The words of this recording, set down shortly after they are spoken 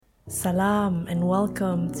Salam and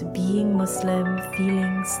welcome to Being Muslim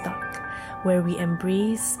Feeling Stuck, where we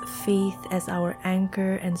embrace faith as our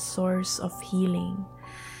anchor and source of healing.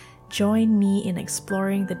 Join me in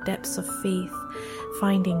exploring the depths of faith,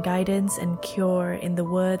 finding guidance and cure in the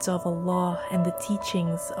words of Allah and the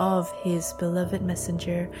teachings of His beloved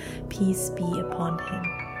Messenger, peace be upon him.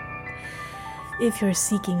 If you're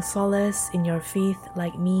seeking solace in your faith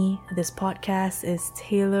like me, this podcast is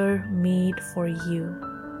tailor-made for you.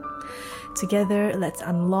 Together, let's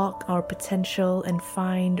unlock our potential and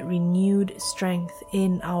find renewed strength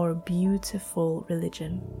in our beautiful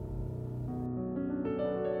religion.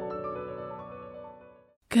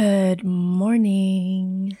 Good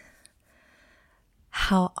morning.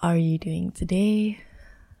 How are you doing today?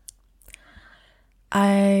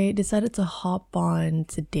 I decided to hop on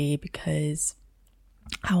today because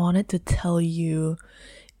I wanted to tell you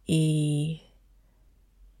a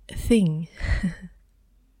thing.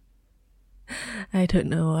 I don't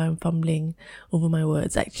know, I'm fumbling over my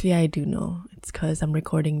words. Actually, I do know. It's because I'm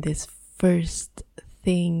recording this first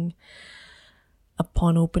thing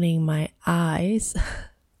upon opening my eyes.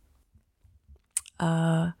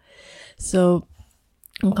 So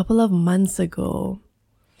a couple of months ago,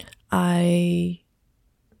 I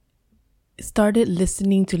started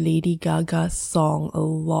listening to Lady Gaga's song a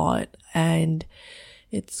lot, and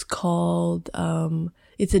it's called,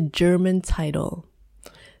 it's a German title.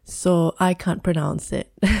 So I can't pronounce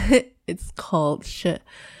it. It's called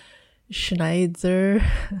Schneider.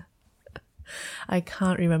 I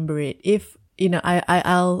can't remember it. If,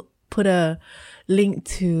 I'll put a link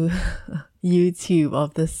to YouTube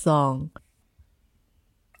of the song.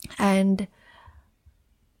 And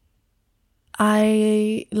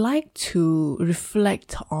I like to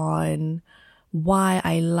reflect on why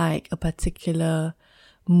I like a particular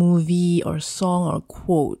movie or song or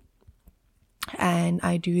quote. And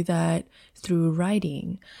I do that through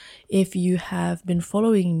writing. If you have been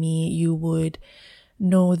following me, you would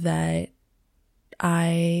know that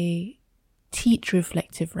I teach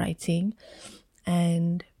reflective writing.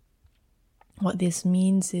 And what this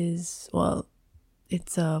means is, well,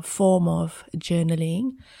 it's a form of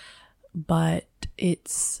journaling, but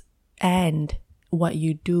what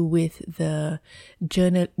you do with the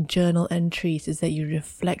journal entries is that you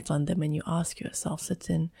reflect on them and you ask yourself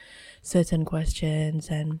certain questions,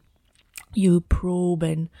 and you probe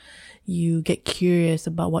and you get curious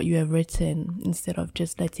about what you have written. Instead of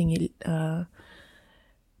just letting it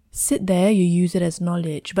sit there, you use it as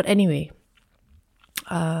knowledge. But anyway,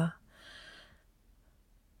 so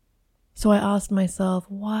I asked myself,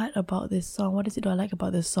 what about this song? What is it I like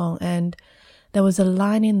about this song? And there was a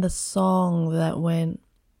line in the song that went,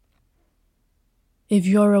 "If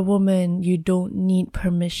you're a woman, you don't need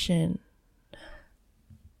permission."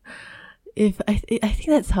 I think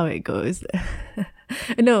that's how it goes.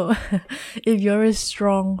 No, if you're a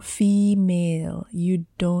strong female, you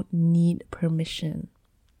don't need permission.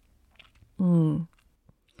 If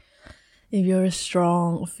you're a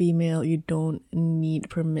strong female, you don't need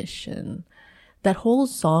permission. That whole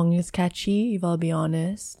song is catchy, if I'll be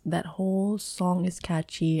honest. That whole song is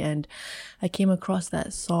catchy, and I came across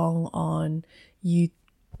that song on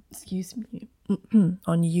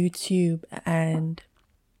on YouTube, and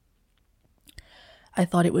I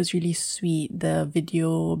thought it was really sweet, the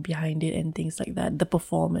video behind it and things like that, the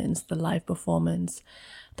live performance.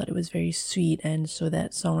 I thought it was very sweet, and so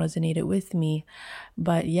that song resonated with me.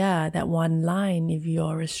 But yeah, that one line, if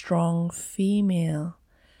you're a strong female,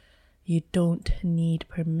 you don't need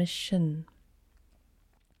permission.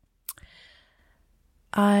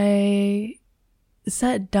 I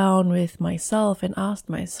sat down with myself and asked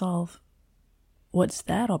myself, what's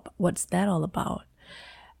that all about?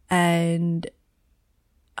 And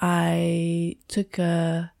I took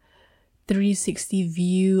a 360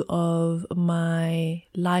 view of my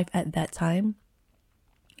life at that time,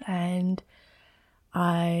 and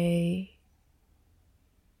I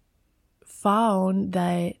found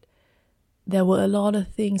that there were a lot of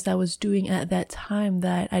things I was doing at that time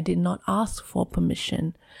that I did not ask for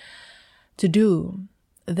permission to do,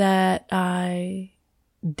 that I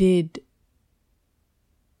did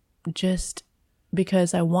just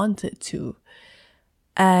because I wanted to.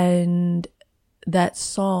 And that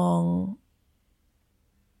song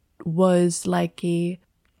was like it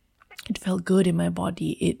felt good in my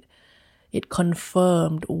body. It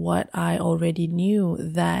confirmed what I already knew,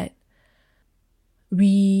 that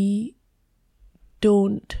we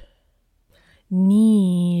don't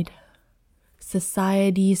need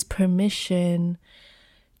society's permission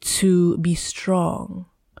to be strong,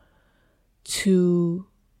 to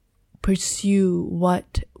pursue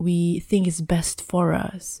what we think is best for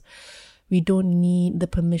us. We don't need the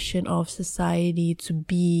permission of society to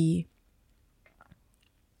be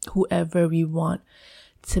whoever we want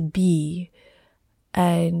to be.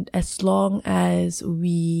 And as long as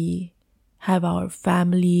we have our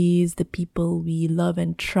families, the people we love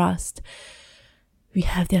and trust, we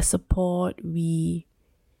have their support, we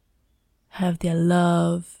have their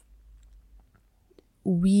love,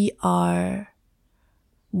 we are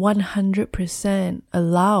 100%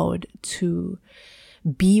 allowed to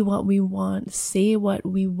be what we want, say what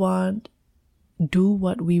we want, do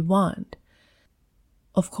what we want.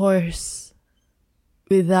 Of course,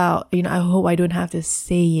 without, I hope I don't have to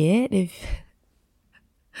say it. If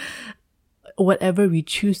whatever we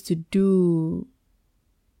choose to do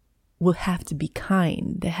will have to be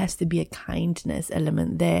kind. There has to be a kindness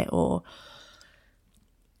element there, or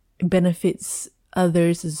benefits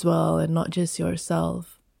others as well and not just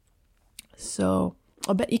yourself. So,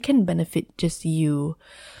 I bet it can benefit just you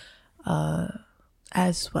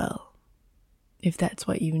as well, if that's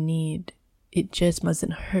what you need. It just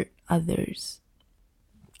mustn't hurt others.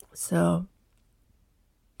 So,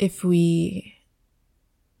 if we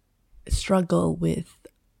struggle with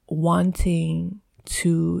wanting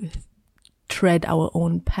to tread our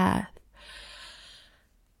own path,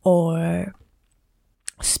 or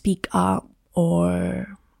speak up,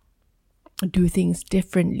 or do things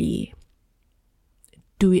differently,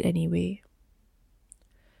 do it anyway.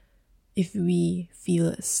 If we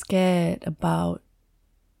feel scared about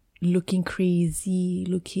looking crazy,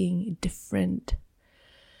 looking different,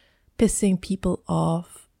 pissing people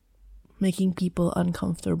off, making people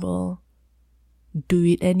uncomfortable, do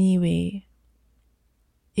it anyway.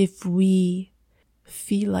 If we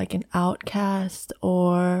feel like an outcast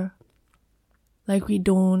or like we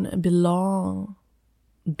don't belong,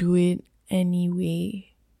 do it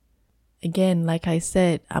anyway. Again, like I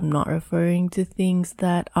said, I'm not referring to things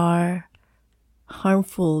that are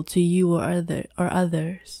harmful to you or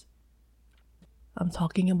others. I'm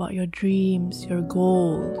talking about your dreams, your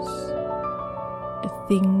goals, the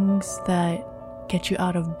things that get you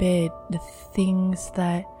out of bed, the things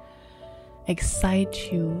that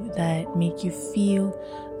excite you, that make you feel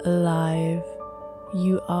alive.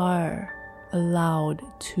 You are allowed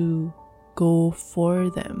to go for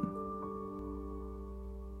them.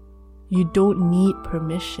 You don't need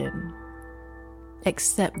permission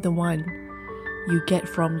except the one you get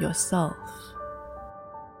from yourself.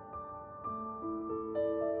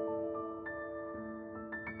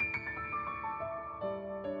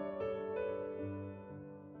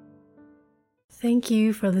 Thank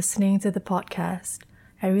you for listening to the podcast.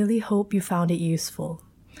 I really hope you found it useful.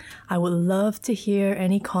 I would love to hear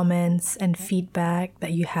any comments and feedback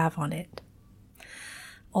that you have on it.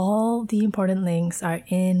 All the important links are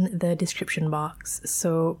in the description box,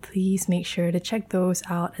 so please make sure to check those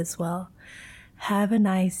out as well. Have a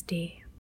nice day.